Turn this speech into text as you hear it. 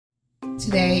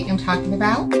Today I'm talking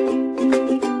about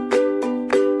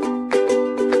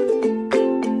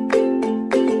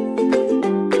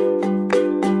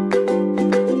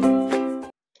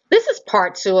this is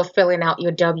part 2 of filling out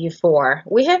your W-4.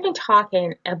 We have been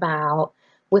talking about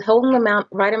withholding the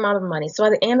right amount of money. So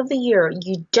at the end of the year,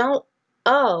 you don't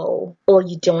owe or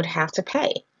you don't have to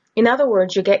pay. In other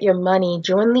words, you get your money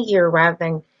during the year rather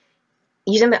than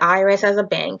using the IRS as a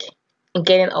bank and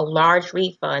getting a large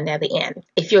refund at the end.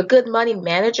 If you're a good money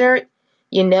manager,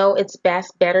 you know it's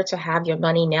better to have your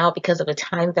money now because of the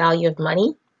time value of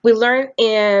money. We learned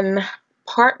in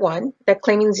part 1 that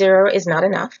claiming zero is not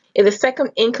enough. If the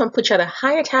second income puts you at a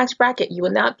higher tax bracket, you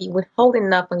will not be withholding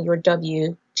enough on your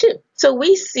W-2. So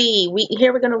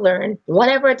here we're going to learn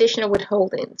whatever additional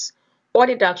withholdings or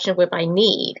deduction we might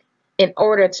need in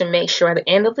order to make sure at the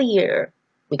end of the year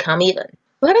we come even.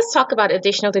 Let us talk about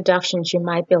additional deductions you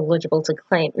might be eligible to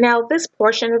claim. Now, this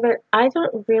portion of it, I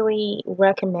don't really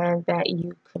recommend that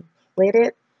you complete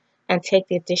it and take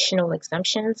the additional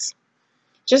exemptions.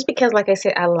 Just because, like I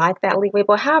said, I like that leeway.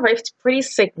 But however, if it's pretty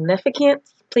significant,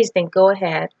 please then go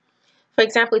ahead. For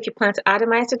example, if you plan to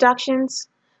itemize deductions,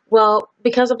 well,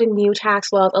 because of the new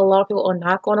tax laws, a lot of people are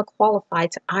not going to qualify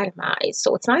to itemize.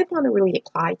 So it's not even going to really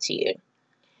apply to you.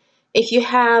 If you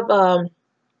have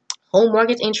home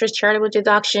mortgage interest, charitable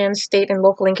deductions, state and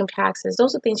local income taxes,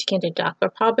 those are things you can deduct.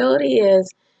 But probability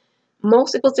is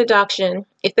most people's deduction,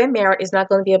 if they're married, is not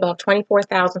going to be above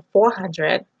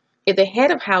 $24,400. If they're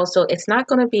head of household, it's not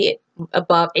going to be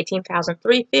above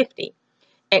 $18,350.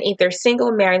 And if they're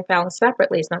single, married, filing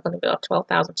separately, it's not going to be above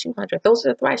 $12,200. Those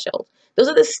are the thresholds. Those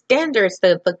are the standards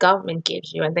that the government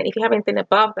gives you. And then if you have anything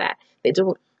above that,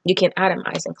 you can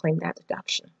itemize and claim that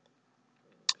deduction.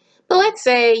 But let's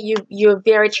say you're a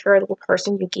very charitable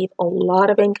person, you give a lot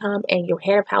of income and you're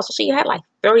head of household, so you had like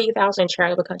 $30,000 in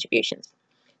charitable contributions.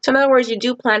 So in other words, you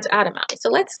do plan to itemize. So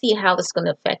let's see how this is going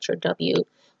to affect your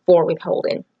W-4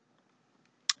 withholding.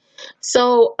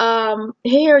 So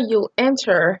here you'll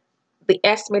enter the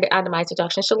estimated itemized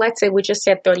deduction. So let's say we just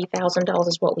said $30,000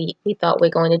 is what we thought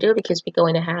we're going to do because we're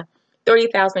going to have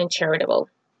 $30,000 in charitable.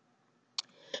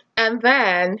 And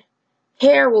then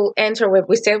here we'll enter,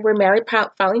 we said we're married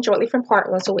filing jointly from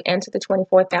part 1, so we enter the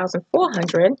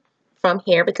 $24,400 from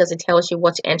here because it tells you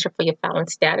what to enter for your filing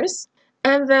status.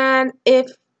 And then if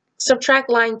subtract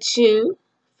line 2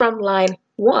 from line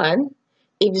 1,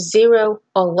 if 0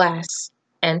 or less,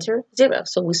 enter 0.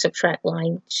 So we subtract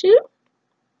line 2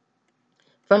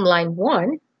 from line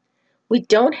 1. We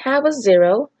don't have a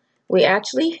 0. We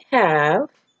actually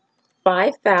have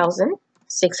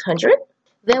 5,600.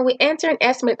 Then we enter an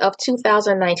estimate of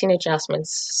 2019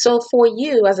 adjustments. So for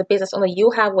you as a business owner, you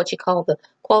have what you call the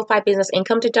qualified business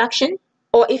income deduction.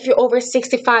 Or if you're over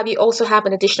 65, you also have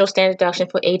an additional standard deduction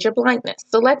for age or blindness.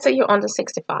 So let's say you're under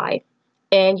 65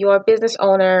 and you're a business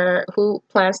owner who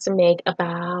plans to make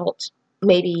about,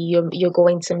 maybe you're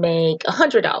going to make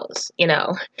 $100,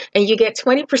 and you get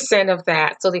 20% of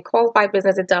that. So the qualified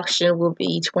business deduction will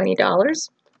be $20.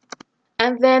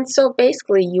 And then, so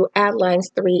basically, you add lines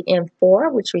 3 and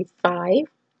 4, which will be 5,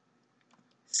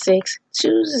 6,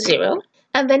 2, 0.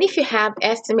 And then if you have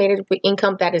estimated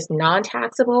income that is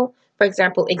non-taxable, for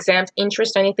example, exempt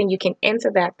interest or anything, you can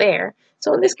enter that there.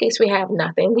 So in this case, we have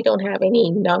nothing. We don't have any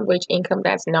non-wage income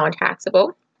that's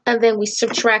non-taxable. And then we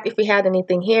subtract, if we had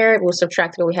anything here, we'll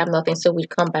subtract it, we have nothing. So we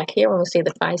come back here when we say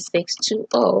the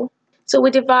 5620. So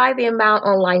we divide the amount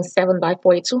on line 7 by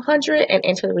 4,200 and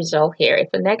enter the result here.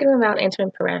 If a negative amount, enter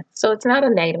in parentheses. So it's not a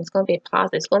negative, it's going to be a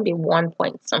positive. It's going to be 1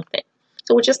 point something.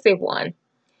 So we'll just say 1.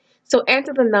 So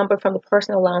enter the number from the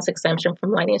personal allowance exemption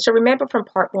from line 8. So remember from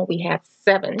part 1 we had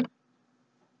 7.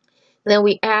 Then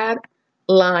we add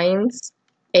lines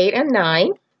 8 and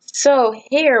 9. So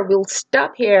here we'll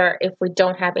stop here if we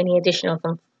don't have any additional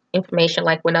information,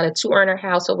 like we're not a 2-earner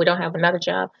household, we don't have another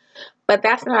job. But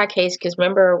that's not our case because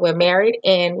remember, we're married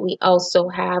and we also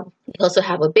have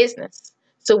a business.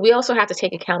 So we also have to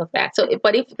take account of that. So,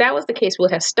 but if that was the case, we'll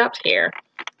have stopped here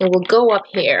and we'll go up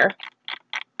here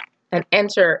and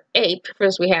enter 8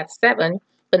 because we had 7.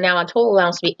 But now our total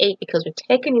allowance will be 8 because we're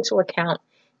taking into account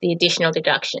the additional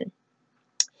deduction.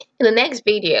 In the next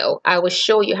video, I will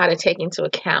show you how to take into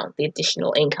account the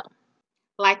additional income.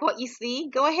 Like what you see?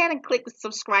 Go ahead and click the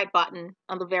subscribe button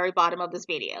on the very bottom of this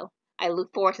video. I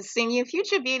look forward to seeing you in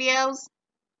future videos.